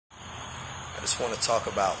I just want to talk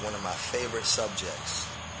about one of my favorite subjects,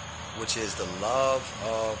 which is the love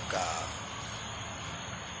of God.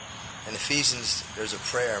 In Ephesians, there's a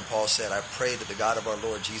prayer, and Paul said, I pray that the God of our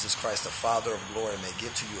Lord Jesus Christ, the Father of glory, may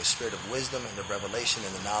give to you a spirit of wisdom and of revelation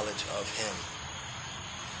and the knowledge of him.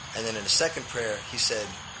 And then in the second prayer, he said,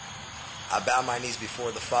 I bow my knees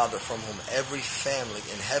before the Father, from whom every family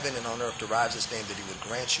in heaven and on earth derives its name, that he would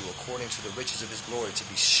grant you, according to the riches of his glory, to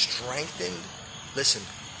be strengthened, listen,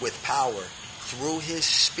 with power through his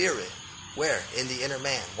Spirit. Where? In the inner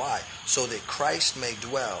man. Why? So that Christ may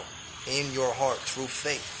dwell in your heart through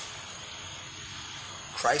faith.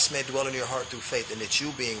 Christ may dwell in your heart through faith, and that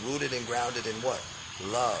you, being rooted and grounded in what?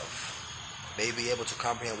 Love, may be able to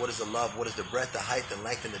comprehend what is the love, what is the breadth, the height, the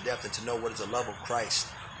length, and the depth, and to know what is the love of Christ,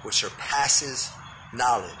 which surpasses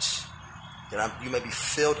knowledge, that you may be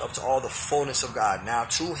filled up to all the fullness of God. Now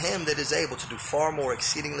to him that is able to do far more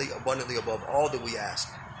exceedingly abundantly above all that we ask,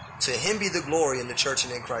 to him be the glory in the church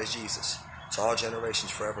and in Christ Jesus, to all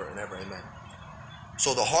generations forever and ever. Amen.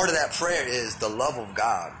 So the heart of that prayer is the love of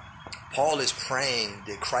God. Paul is praying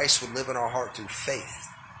that Christ would live in our heart through faith.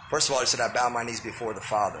 First of all, he said, I bow my knees before the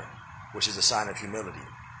Father, which is a sign of humility.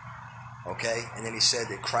 Okay? And then he said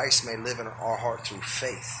that Christ may live in our heart through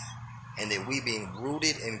faith, and that we being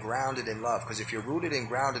rooted and grounded in love. Because if you're rooted and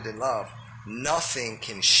grounded in love, nothing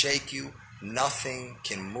can shake you, nothing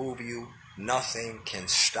can move you, nothing can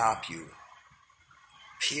stop you.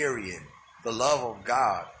 Period. The love of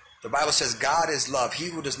God. The Bible says God is love. He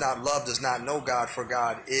who does not love does not know God, for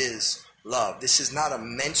God is love. This is not a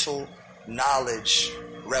mental knowledge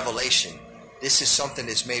revelation. This is something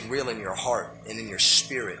that's made real in your heart and in your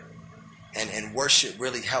spirit. And worship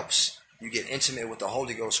really helps you get intimate with the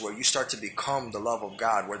Holy Ghost, where you start to become the love of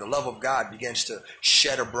God, where the love of God begins to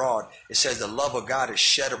shed abroad. It says the love of God is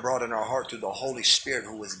shed abroad in our heart through the Holy Spirit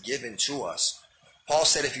who was given to us. Paul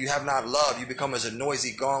said if you have not love, you become as a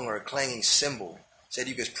noisy gong or a clanging cymbal. He said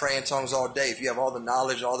you can pray in tongues all day if you have all the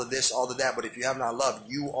knowledge, all of this, all of that, but if you have not love,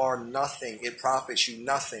 you are nothing. It profits you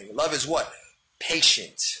nothing. Love is what?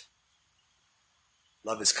 Patient.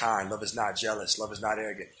 Love is kind. Love is not jealous. Love is not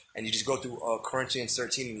arrogant. And you just go through Corinthians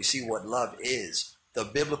 13 and you see what love is. The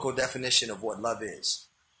biblical definition of what love is.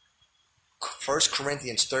 1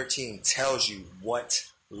 Corinthians 13 tells you what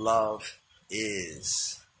love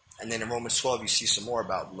is. And then in Romans 12 you see some more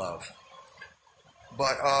about love.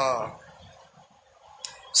 But it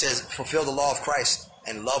says, fulfill the law of Christ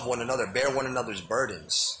and love one another. Bear one another's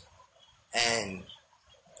burdens. And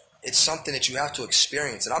it's something that you have to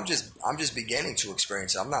experience, and I'm just beginning to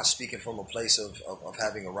experience it. I'm not speaking from a place of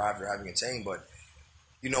having arrived or having attained, but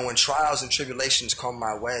you know, when trials and tribulations come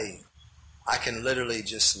my way, I can literally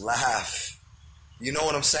just laugh. You know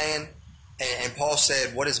what I'm saying? And Paul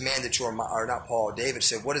said, "What is man that you are?" Or not Paul. David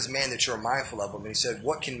said, "What is man that you are mindful of him?" And he said,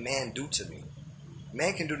 "What can man do to me?"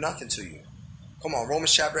 Man can do nothing to you. Come on,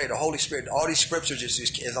 Romans chapter 8, the Holy Spirit. All these scriptures,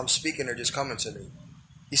 just as I'm speaking, are just coming to me.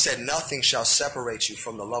 He said, nothing shall separate you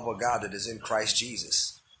from the love of God that is in Christ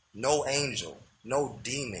Jesus. No angel, no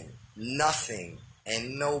demon, nothing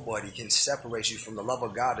and nobody can separate you from the love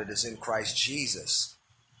of God that is in Christ Jesus.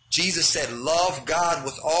 Jesus said, love God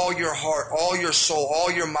with all your heart, all your soul, all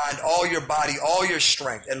your mind, all your body, all your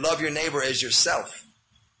strength, and love your neighbor as yourself.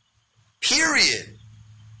 Period.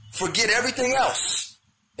 Forget everything else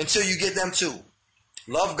until you get them too.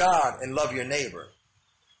 Love God and love your neighbor.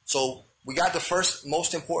 So we got the first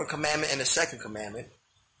most important commandment and the second commandment,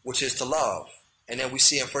 which is to love. And then we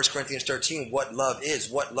see in 1 Corinthians 13 what love is,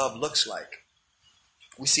 what love looks like.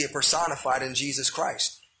 We see it personified in Jesus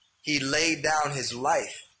Christ. He laid down his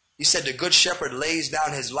life. He said the good shepherd lays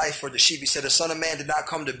down his life for the sheep. He said the Son of Man did not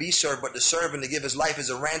come to be served, but to serve and to give his life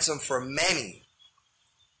as a ransom for many.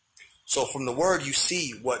 So from the word you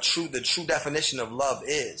see what the true definition of love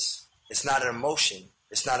is. It's not an emotion.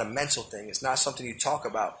 It's not a mental thing. It's not something you talk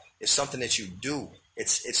about. It's something that you do.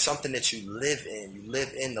 It's something that you live in. You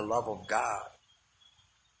live in the love of God.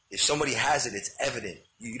 If somebody has it, it's evident.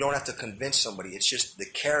 You don't have to convince somebody. It's just the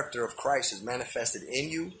character of Christ is manifested in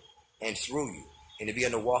you and through you. And to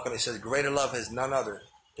begin to walk on it, says, greater love has none other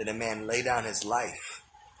than a man lay down his life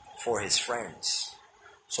for his friends.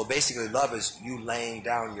 So basically, love is you laying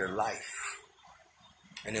down your life.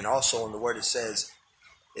 And then also in the word it says,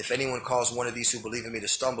 if anyone calls one of these who believe in me to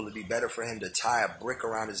stumble, it'd be better for him to tie a brick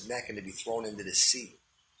around his neck and to be thrown into the sea.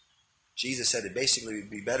 Jesus said it basically would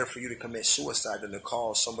be better for you to commit suicide than to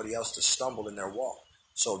cause somebody else to stumble in their walk.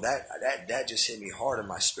 So that just hit me hard in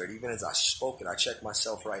my spirit. Even as I spoke it, I checked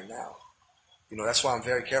myself right now. You know, that's why I'm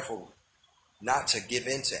very careful not to give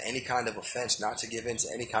in to any kind of offense, not to give in to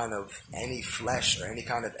any kind of any flesh or any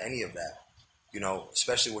kind of any of that.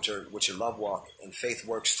 especially with your love walk. And faith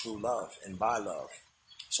works through love and by love.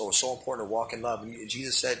 So it's so important to walk in love. And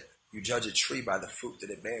Jesus said, you judge a tree by the fruit that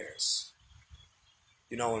it bears.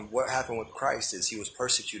 And what happened with Christ is he was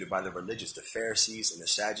persecuted by the religious, the Pharisees and the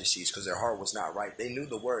Sadducees, because their heart was not right. They knew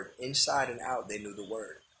the word. Inside and out, they knew the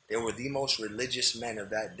word. They were the most religious men of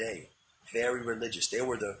that day. Very religious. They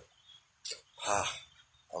were I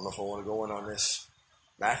don't know if I want to go in on this.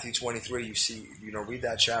 Matthew 23, you see, read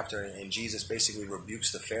that chapter, and Jesus basically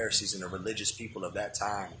rebukes the Pharisees and the religious people of that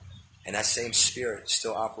time. And that same spirit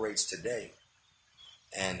still operates today.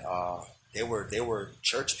 And they were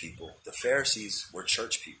church people. The Pharisees were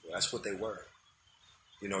church people. That's what they were.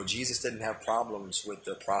 Jesus didn't have problems with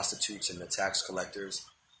the prostitutes and the tax collectors.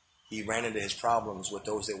 He ran into his problems with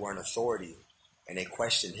those that were in authority, and they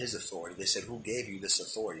questioned his authority. They said, who gave you this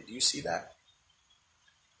authority? Do you see that?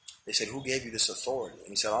 They said, who gave you this authority? And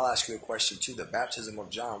he said, I'll ask you a question too. The baptism of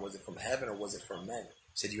John, was it from heaven or was it from men?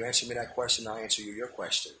 He said, you answer me that question, I'll answer you your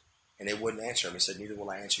question. And they wouldn't answer him. He said, neither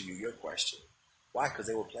will I answer you your question. Why? Because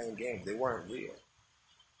they were playing games. They weren't real.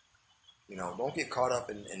 Don't get caught up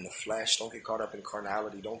in the flesh. Don't get caught up in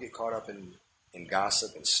carnality. Don't get caught up in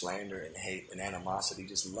gossip and slander and hate and animosity.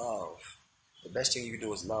 Just love. The best thing you can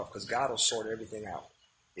do is love, because God will sort everything out.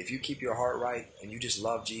 If you keep your heart right and you just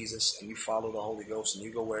love Jesus and you follow the Holy Ghost and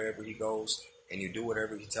you go wherever he goes and you do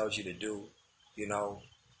whatever he tells you to do,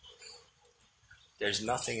 there's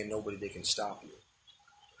nothing and nobody that can stop you.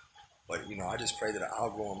 But, I just pray that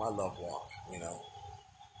I'll grow in my love walk,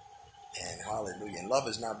 and hallelujah. And love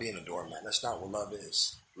is not being a doormat. That's not what love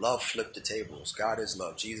is. Love flipped the tables. God is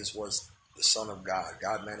love. Jesus was the Son of God.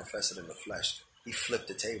 God manifested in the flesh. He flipped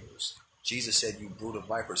the tables. Jesus said, you brood of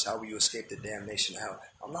vipers, how will you escape the damnation of hell?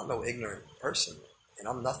 I'm not no ignorant person, and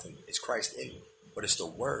I'm nothing. It's Christ in me, but it's the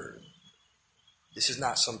word. This is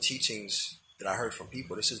not some teachings that I heard from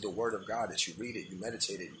people. This is the word of God that you read it, you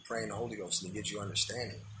meditate it, you pray in the Holy Ghost, and it gives you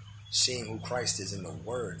understanding. Seeing who Christ is in the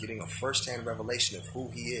word, getting a first-hand revelation of who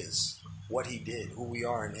he is, what he did, who we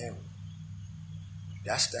are in him.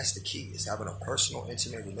 That's the key, is having a personal,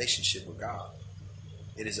 intimate relationship with God.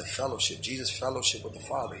 It is a fellowship. Jesus fellowship with the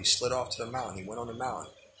Father. He slid off to the mountain. He went on the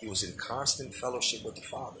mountain. He was in constant fellowship with the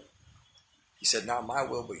Father. He said, not my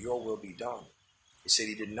will, but your will be done. He said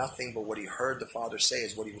he did nothing but what he heard the Father say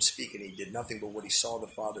is what he was speaking. He did nothing but what he saw the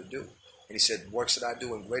Father do. And he said, works that I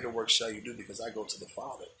do and greater works shall you do, because I go to the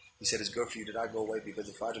Father. He said, it's good for you that I go away, because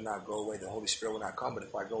if I do not go away, the Holy Spirit will not come. But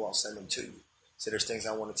if I go, I'll send him to you. He said, there's things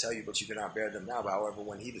I want to tell you, but you cannot bear them now. But however,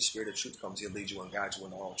 when he, the Spirit of truth, comes, he'll lead you and guide you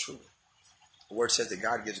into all truth. The word says that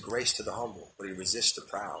God gives grace to the humble, but he resists the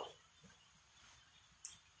proud.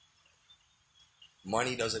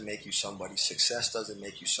 Money doesn't make you somebody. Success doesn't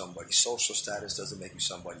make you somebody. Social status doesn't make you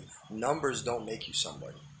somebody. Numbers don't make you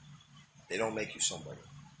somebody. They don't make you somebody.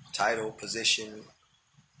 Title, position,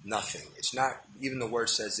 nothing. It's not, even the word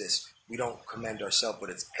says this, we don't commend ourselves, but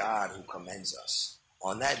it's God who commends us.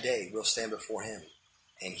 On that day, we'll stand before him,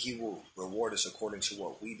 and he will reward us according to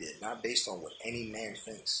what we did, not based on what any man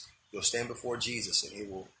thinks. You'll stand before Jesus, and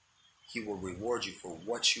he will reward you for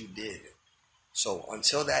what you did. So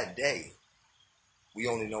until that day, we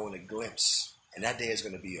only know in a glimpse. And that day is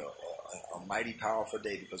going to be a mighty powerful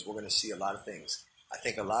day, because we're going to see a lot of things. I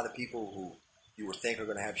think a lot of people who you would think are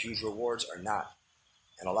going to have huge rewards are not.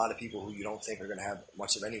 And a lot of people who you don't think are going to have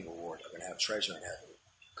much of any reward are going to have treasure in heaven,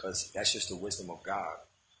 because that's just the wisdom of God.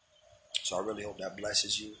 So I really hope that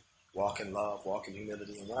blesses you. Walk in love, walk in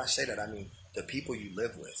humility. And when I say that, I mean the people you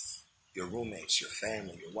live with, your roommates, your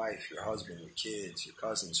family, your wife, your husband, your kids, your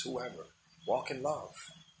cousins, whoever. Walk in love.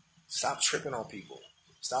 Stop tripping on people.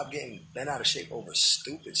 Stop getting bent out of shape over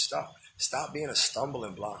stupid stuff. Stop being a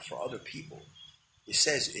stumbling block for other people. It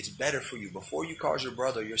says it's better for you, before you cause your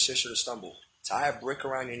brother or your sister to stumble, tie a brick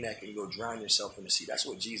around your neck and go drown yourself in the sea. That's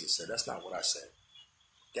what Jesus said. That's not what I said.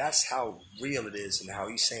 That's how real it is, and how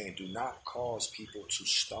he's saying, do not cause people to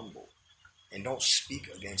stumble. And don't speak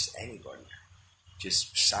against anybody.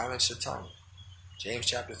 Just silence your tongue. James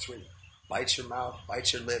chapter 3. Bite your mouth,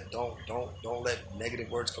 bite your lip. Don't let negative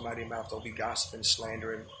words come out of your mouth. Don't be gossiping,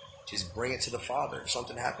 slandering. Just bring it to the Father. If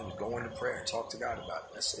something happens, go into prayer and talk to God about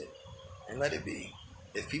it. That's it. And let it be.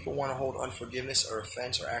 If people want to hold unforgiveness or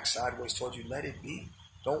offense or act sideways towards you, let it be.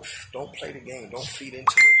 Don't play the game. Don't feed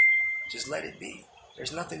into it. Just let it be.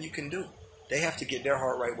 There's nothing you can do. They have to get their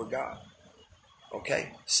heart right with God.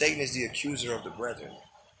 Okay? Satan is the accuser of the brethren.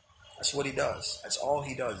 That's what he does. That's all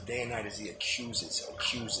he does day and night, is he accuses.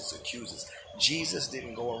 Jesus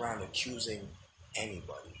didn't go around accusing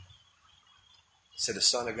anybody. He said the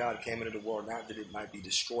Son of God came into the world not that it might be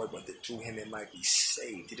destroyed, but that through him it might be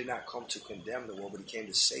saved. He did not come to condemn the world, but he came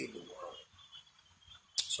to save the world.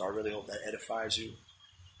 So I really hope that edifies you.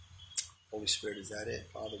 Holy Spirit, is that it?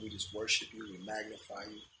 Father, we just worship you. We magnify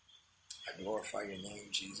you. I glorify your name,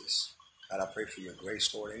 Jesus. God, I pray for your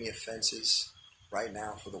grace, Lord. Any offenses right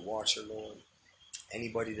now for the watcher, Lord.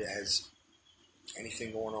 Anybody that has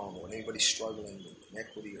anything going on, Lord. Anybody struggling with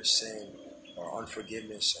inequity or sin or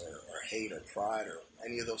unforgiveness or hate or pride or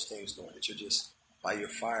any of those things, Lord, that you're just, by your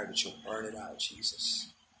fire, that you'll burn it out,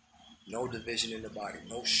 Jesus. No division in the body,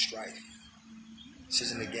 no strife. This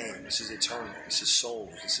isn't a game. This is eternal. This is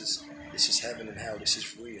souls. This is heaven and hell. This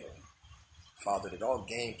is real. Father, that all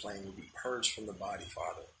game playing would be purged from the body,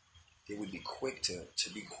 Father. They would be quick to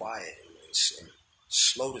be quiet and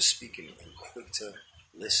slow to speak and quick to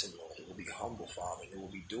listen, Lord. They will be humble, Father. They will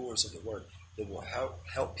be doers of the word. They will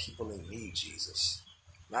help people in need, Jesus.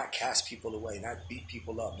 Not cast people away, not beat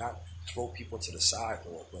people up, not throw people to the side,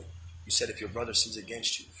 Lord. But you said if your brother sins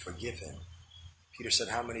against you, forgive him. Peter said,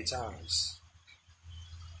 how many times?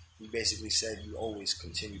 He basically said you always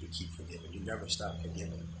continue to keep forgiving. You never stop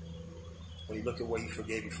forgiving. When you look at what he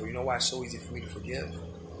forgave you for, you know why it's so easy for me to forgive?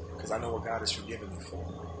 Because I know what God has forgiven me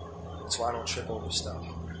for. That's why I don't trip over stuff.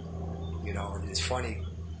 You know, and it's funny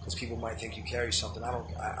because people might think you carry something.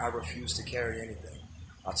 I refuse to carry anything.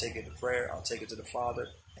 I'll take it to prayer. I'll take it to the Father,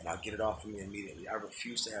 and I'll get it off of me immediately. I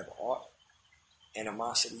refuse to have aught,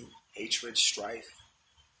 animosity, hatred, strife,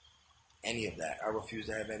 any of that. I refuse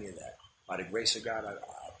to have any of that. By the grace of God, I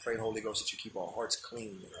pray, Holy Ghost, that you keep our hearts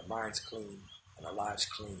clean and our minds clean and our lives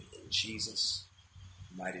clean. In Jesus'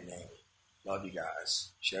 mighty name. Love you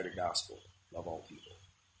guys. Share the gospel. Love all people.